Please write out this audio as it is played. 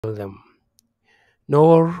them.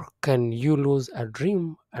 Nor can you lose a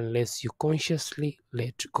dream unless you consciously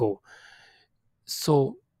let go.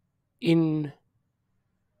 So, in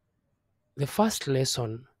the first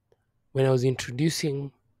lesson, when I was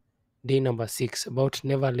introducing day number 6 about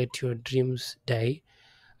never let your dreams die,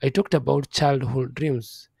 I talked about childhood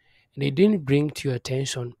dreams. And I didn't bring to your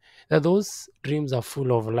attention that those dreams are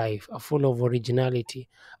full of life, are full of originality,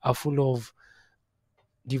 are full of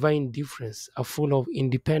divine difference, are full of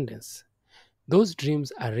independence. Those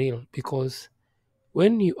dreams are real because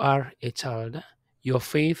when you are a child, your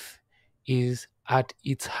faith is at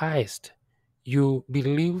its highest. You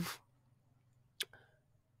believe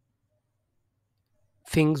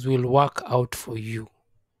things will work out for you.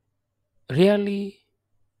 Rarely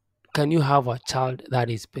can you have a child that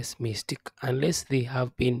is pessimistic unless they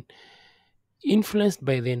have been influenced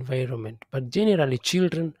by the environment. But generally,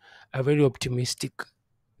 children are very optimistic,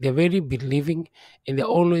 they're very believing, and they're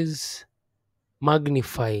always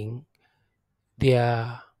magnifying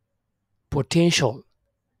their potential.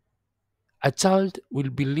 A child will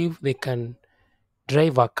believe they can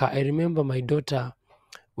drive a car. I remember my daughter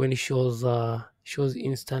when she was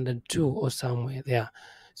in standard 2 or somewhere there.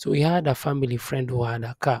 So we had a family friend who had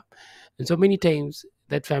a car, and so many times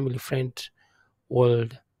that family friend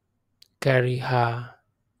would carry her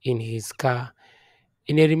in his car.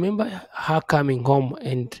 And I remember her coming home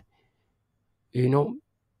and you know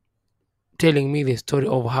telling me the story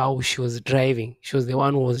of how she was driving. She was the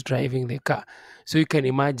one who was driving the car. So you can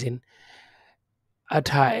imagine at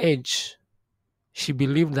her age, she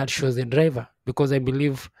believed that she was the driver because I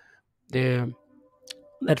believe the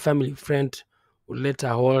that family friend would let her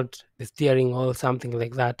hold the steering or something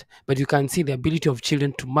like that. But you can see the ability of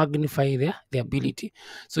children to magnify their ability.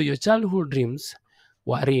 So your childhood dreams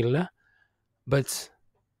were real, but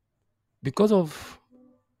because of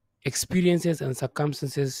experiences and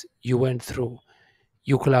circumstances you went through,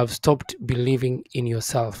 you could have stopped believing in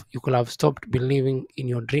yourself. You could have stopped believing in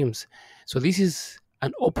your dreams. So this is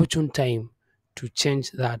an opportune time to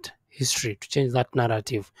change that history, to change that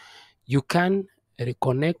narrative. You can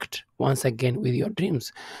reconnect once again with your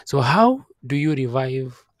dreams. So how do you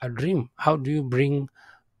revive a dream? How do you bring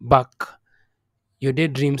back your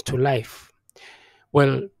daydreams to life?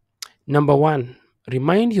 Well, number one,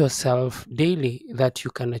 remind yourself daily that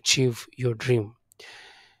you can achieve your dream.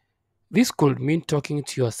 This could mean talking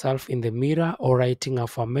to yourself in the mirror or writing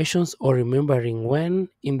affirmations or remembering when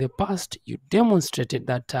in the past you demonstrated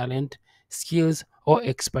that talent, skills, or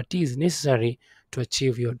expertise necessary to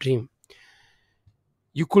achieve your dream.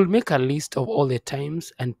 You could make a list of all the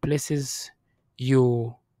times and places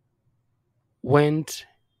you went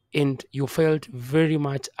and you felt very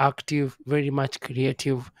much active, very much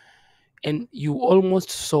creative, and you almost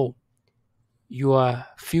saw your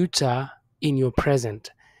future in your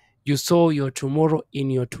present. You saw your tomorrow in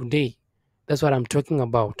your today. That's what I'm talking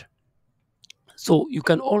about. So you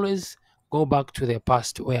can always go back to the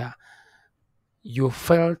past where you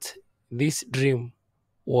felt this dream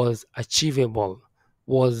was achievable,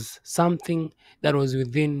 was something that was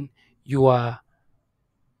within your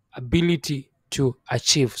ability to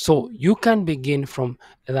achieve. So you can begin from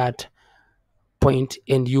that point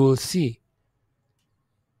and you will see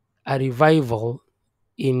a revival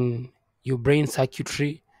in your brain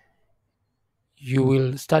circuitry. You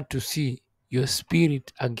will start to see your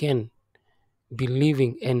spirit again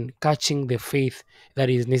believing and catching the faith that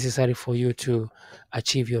is necessary for you to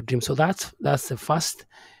achieve your dream. So that's the first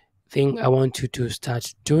thing I want you to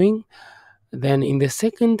start doing. Then in the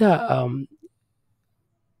second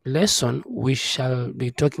lesson, we shall be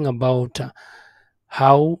talking about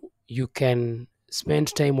how you can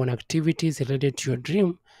spend time on activities related to your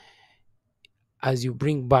dream as you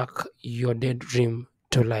bring back your dead dream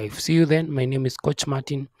to life. See you then. My name is Coach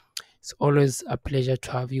Martin. It's always a pleasure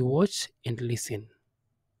to have you watch and listen.